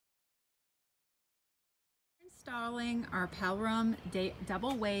Installing our Palram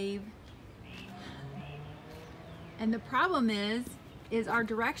double wave, and the problem is our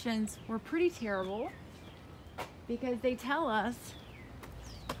directions were pretty terrible because they tell us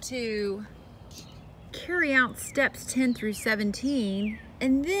to carry out steps 10 through 17,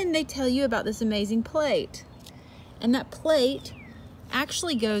 and then they tell you about this amazing plate, and that plate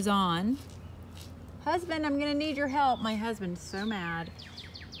actually goes on. Husband, I'm gonna need your help. My husband's so mad.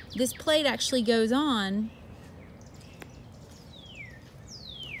 This plate actually goes on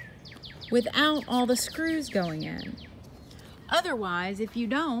without all the screws going in. Otherwise, if you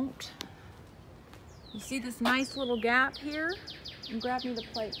don't, you see this nice little gap here? And grab me the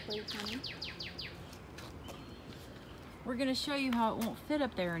plate, please, honey. We're gonna show you how it won't fit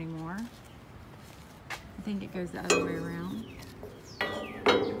up there anymore. I think it goes the other way around.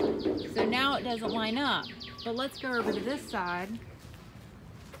 So now it doesn't line up, but let's go over to this side.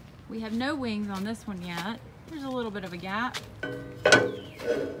 We have no wings on this one yet. There's a little bit of a gap,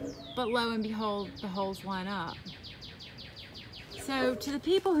 but lo and behold, the holes line up. So to the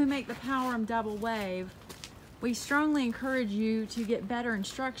people who make the Palram double wave, we strongly encourage you to get better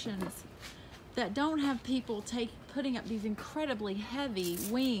instructions that don't have people putting up these incredibly heavy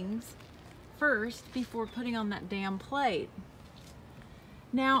wings first before putting on that damn plate.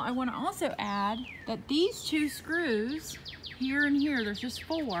 Now I want to also add that these two screws here and here, there's just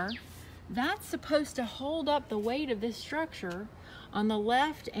 4, that's supposed to hold up the weight of this structure on the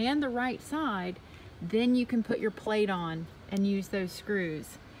left and the right side. Then you can put your plate on and use those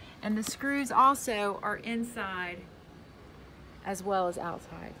screws. And the screws also are inside as well as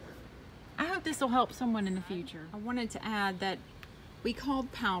outside. I hope this will help someone in the future. I wanted to add that we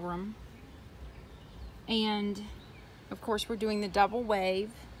called Palram, and of course we're doing the double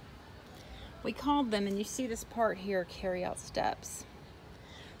wave. We called them, and you see this part here, carry out steps.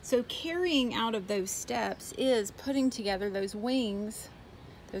 So carrying out of those steps is putting together those wings,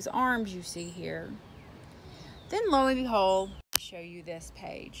 those arms you see here. Then lo and behold, I'll show you this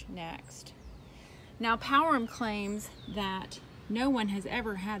page next. Now Palram claims that no one has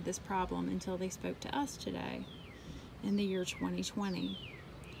ever had this problem until they spoke to us today in the year 2020.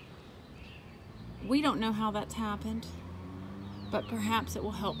 We don't know how that's happened, but perhaps it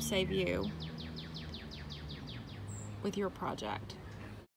will help save you with your project.